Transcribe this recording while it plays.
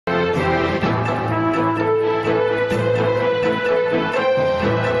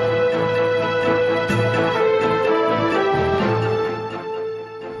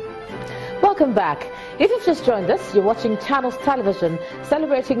back. If you've just joined us, you're watching Channels Television,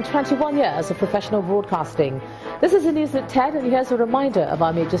 celebrating 21 years of professional broadcasting. This is the news at 10, and here's a reminder of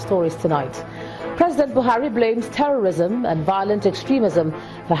our major stories tonight. President Buhari blames terrorism and violent extremism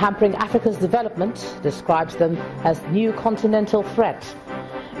for hampering Africa's development, describes them as new continental threat.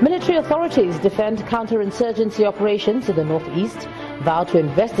 Military authorities defend counterinsurgency operations in the northeast, vow to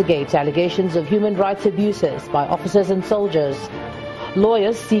investigate allegations of human rights abuses by officers and soldiers.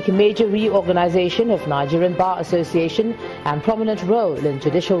 Lawyers seek major reorganization of Nigerian Bar Association and prominent role in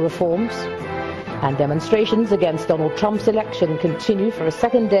judicial reforms. And demonstrations against Donald Trump's election continue for a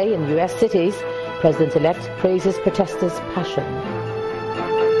second day in U.S. cities. President-elect praises protesters' passion.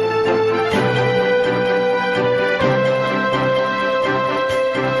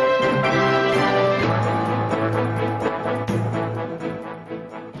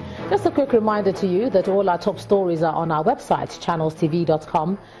 Just a quick reminder to you that all our top stories are on our website,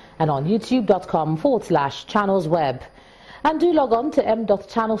 channelstv.com, and on youtube.com/channelsweb. And do log on to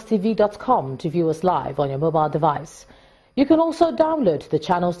m.channelstv.com to view us live on your mobile device. You can also download the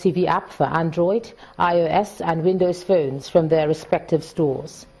Channels TV app for Android, iOS and Windows phones from their respective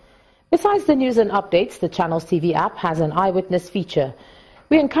stores. Besides the news and updates, the Channels TV app has an eyewitness feature.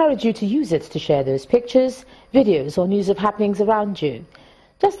 We encourage you to use it to share those pictures, videos or news of happenings around you.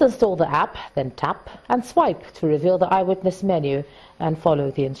 Just install the app, then tap and swipe to reveal the eyewitness menu and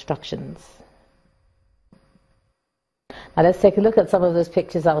follow the instructions. Now let's take a look at some of those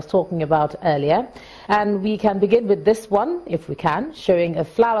pictures I was talking about earlier. And we can begin with this one, if we can, showing a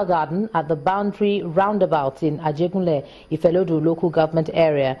flower garden at the Boundary Roundabout in Ajegunle, Ifelodu local government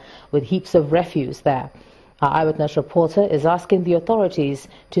area, with heaps of refuse there. Our eyewitness reporter is asking the authorities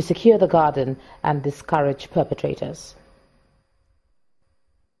to secure the garden and discourage perpetrators.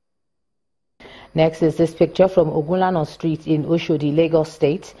 Next is this picture from Ogunlana Street in Oshodi, Lagos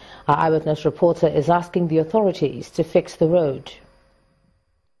State. Our eyewitness reporter is asking the authorities to fix the road.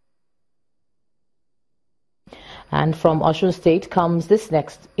 And from Osun State comes this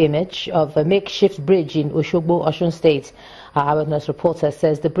next image of a makeshift bridge in Oshogbo, Osun State. Our eyewitness reporter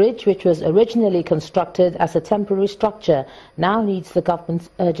says the bridge, which was originally constructed as a temporary structure, now needs the government's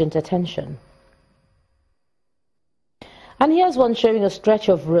urgent attention. And here's one showing a stretch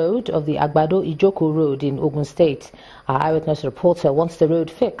of road of the Agbado Ijoko Road in Ogun State. Our eyewitness reporter wants the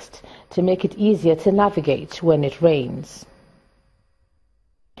road fixed to make it easier to navigate when it rains.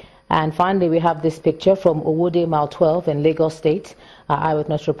 And finally, we have this picture from Owode Mile 12 in Lagos State. Our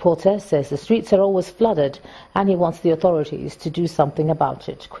eyewitness reporter says the streets are always flooded and he wants the authorities to do something about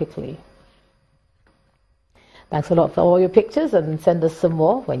it quickly. Thanks a lot for all your pictures, and send us some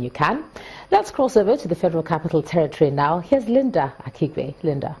more when you can. Let's cross over to the Federal Capital Territory now. Here's Linda Akigbe.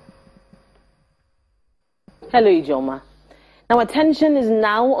 Linda. Hello, Ijoma. Now, attention is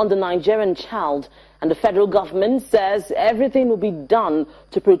now on the Nigerian child, and the federal government says everything will be done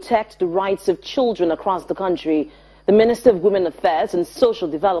to protect the rights of children across the country. The Minister of Women Affairs and Social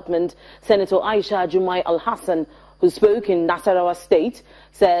Development, Senator Aisha Jumai Al-Hassan, who spoke in Nasarawa State,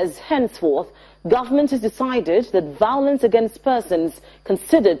 says henceforth government has decided that violence against persons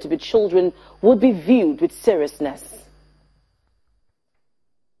considered to be children would be viewed with seriousness.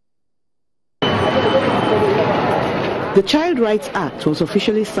 The Child Rights Act was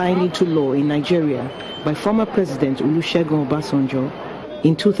officially signed into law in Nigeria by former President Olusegun Obasanjo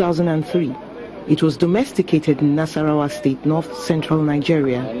in 2003. It was domesticated in Nasarawa State, north-central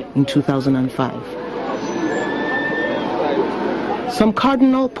Nigeria in 2005. Some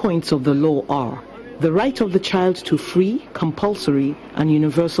cardinal points of the law are the right of the child to free, compulsory and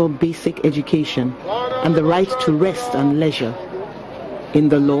universal basic education, and the right to rest and leisure. In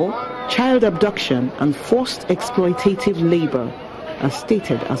the law, child abduction and forced exploitative labor are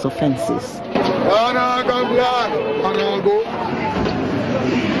stated as offenses.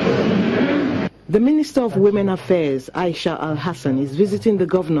 The Minister of Women Affairs, Aisha Al-Hassan, is visiting the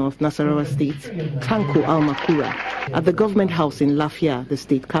governor of Nasarawa State, Tanko Al-Makura, at the government house in Lafia, the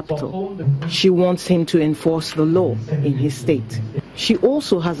state capital. She wants him to enforce the law in his state. She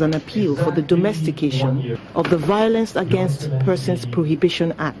also has an appeal for the domestication of the Violence Against Persons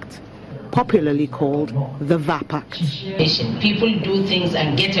Prohibition Act, popularly called the VAP Act. People do things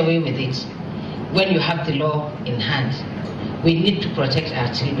and get away with it when you have the law in hand. We need to protect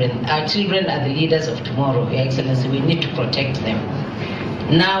our children. Our children are the leaders of tomorrow, Your Excellency. We need to protect them.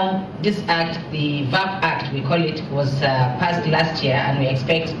 Now, this act, the VAP Act, we call it, was passed last year, and we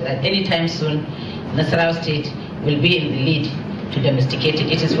expect that anytime soon, Nasarawa State will be in the lead to domesticate it.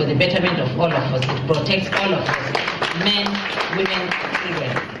 It is for the betterment of all of us. It protects all of us, men, women,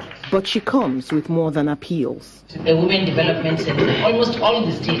 children. But she comes with more than appeals. A women development center. Almost all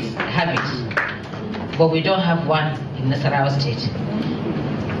the states have it. but we don't have one in Nasarawa State.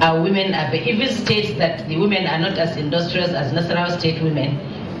 Our women are, even states that the women are not as industrious as Nasarawa State women,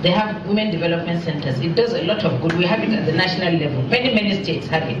 they have women development centers. It does a lot of good. We have it at the national level. Many states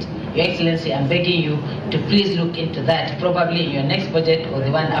have it. Your Excellency, I'm begging you to please look into that, probably in your next budget or the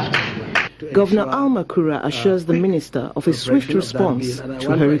one after. Governor Al-Makura assures the minister of a swift response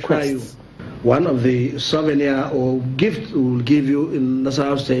to her requests. One of the souvenir or gift we will give you in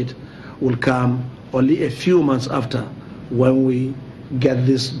Nasarawa State will come only a few months after when we get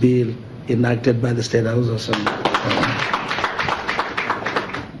this bill enacted by the State House Assembly.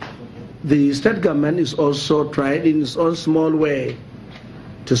 The state government is also trying in its own small way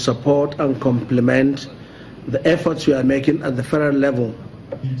to support and complement the efforts we are making at the federal level.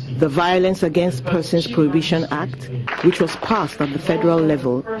 The Violence Against Persons Prohibition Act, which was passed at the federal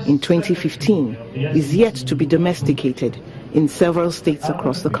level in 2015, is yet to be domesticated in several states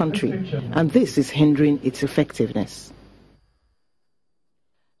across the country, and this is hindering its effectiveness.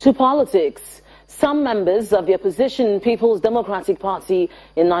 To politics. Some members of the opposition People's Democratic Party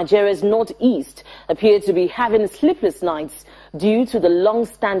in Nigeria's northeast appear to be having sleepless nights due to the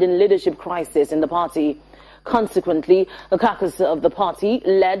long-standing leadership crisis in the party. Consequently, a caucus of the party,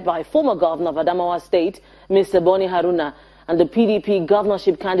 led by former governor of Adamawa State, Mr. Boni Haruna, and the PDP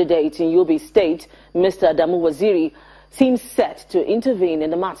governorship candidate in Yobe State, Mr. Adamu Waziri, seems set to intervene in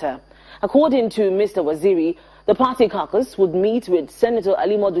the matter. According to Mr. Waziri, the party caucus would meet with Senator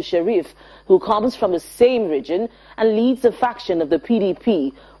Ali Modu Sharif, who comes from the same region and leads a faction of the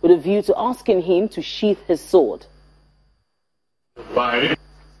PDP, with a view to asking him to sheath his sword.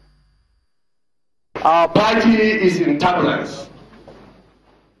 Our party is in turbulence,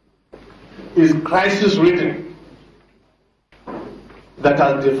 is crisis-ridden, that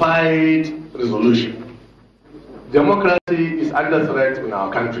has defied resolution. Democracy is under threat in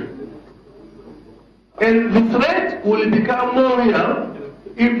our country. And the threat will become more real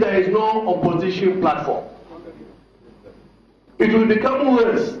if there is no opposition platform. It will become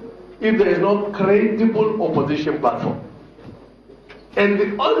worse if there is no credible opposition platform. And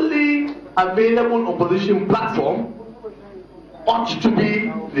the only available opposition platform ought to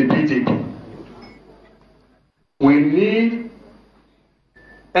be the PDP. We need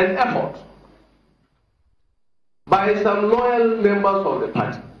an effort by some loyal members of the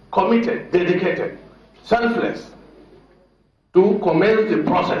party, committed, dedicated, selfless, to commence the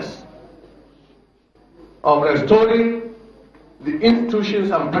process of restoring the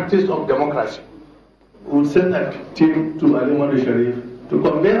institutions and practice of democracy. We will send a team to Ali Modu Sharif to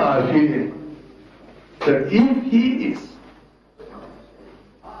convey our feeling that if he is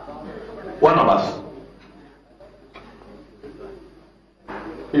one of us,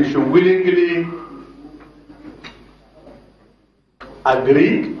 he should willingly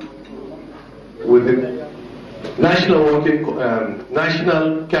agree with the National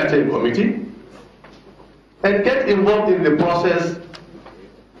Caretaking Committee and get involved in the process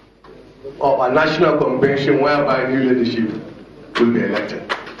of a national convention whereby new leadership will be elected.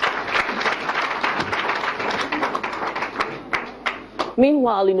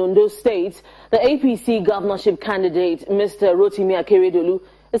 Meanwhile, in Ondo State, the APC governorship candidate, Mr. Rotimi Akeredolu,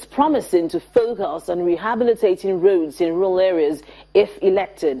 is promising to focus on rehabilitating roads in rural areas if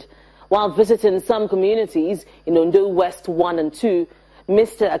elected. While visiting some communities in Ondo West 1 and 2,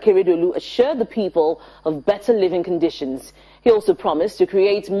 Mr. Akeredolu assured the people of better living conditions. He also promised to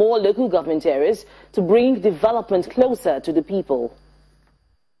create more local government areas to bring development closer to the people.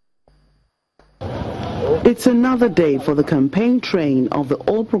 It's another day for the campaign train of the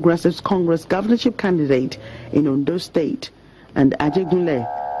All Progressives Congress governorship candidate in Ondo State, and Ajegunle,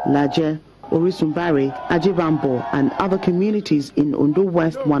 Laje, Orisumbari, Ajibambo and other communities in Ondo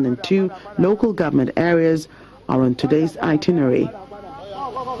West 1 and 2 local government areas are on today's itinerary.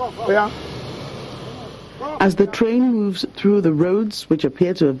 As the train moves through the roads which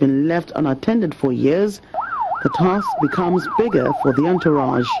appear to have been left unattended for years, the task becomes bigger for the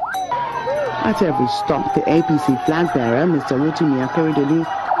entourage. At every stop, the APC flag bearer, Mr. Rotimi Akeredolu,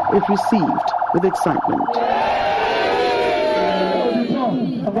 is received with excitement.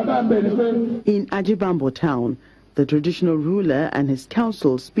 In Ajibambo town, the traditional ruler and his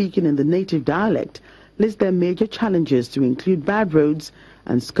council, speaking in the native dialect, list their major challenges to include bad roads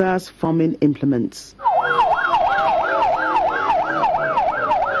and scarce farming implements.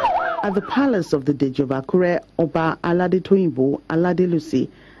 At the palace of the Deji of Akure, Oba Alade Toyinbo Alade Lucy,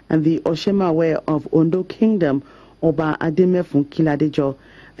 and the Oshemawe of Ondo Kingdom, Oba Ademefun Kiladejo,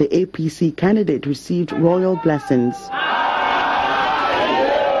 the APC candidate received royal blessings.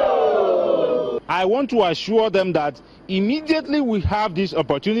 I I want to assure them that immediately we have this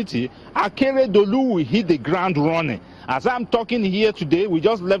opportunity, Akeredolu will hit the ground running. As I'm talking here today, we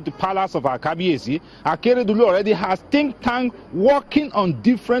just left the palace of our Kabiyesi. Akeredolu already has think tank working on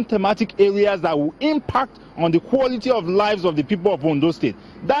different thematic areas that will impact on the quality of lives of the people of Ondo State.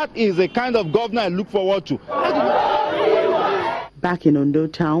 That is the kind of governor I look forward to. Back in Ondo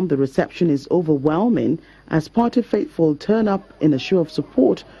town, the reception is overwhelming as party faithful turn up in a show of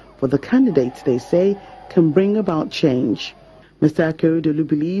support for the candidates they say can bring about change. Mr. Akeredolu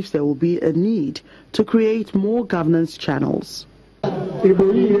believes there will be a need to create more governance channels. Let's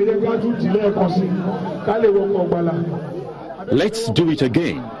do it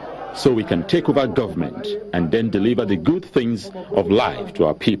again so we can take over government and then deliver the good things of life to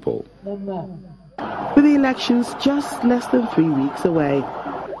our people. With the elections just less than 3 weeks away,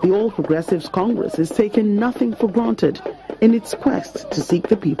 the All Progressives Congress is taking nothing for granted in its quest to seek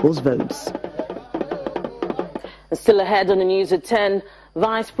the people's votes. Still ahead on the news at 10,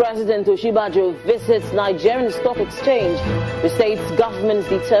 Vice President Oshibajo visits Nigerian Stock Exchange, the state's government's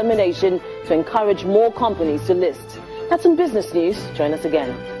determination to encourage more companies to list. That's some business news. Join us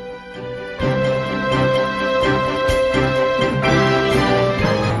again.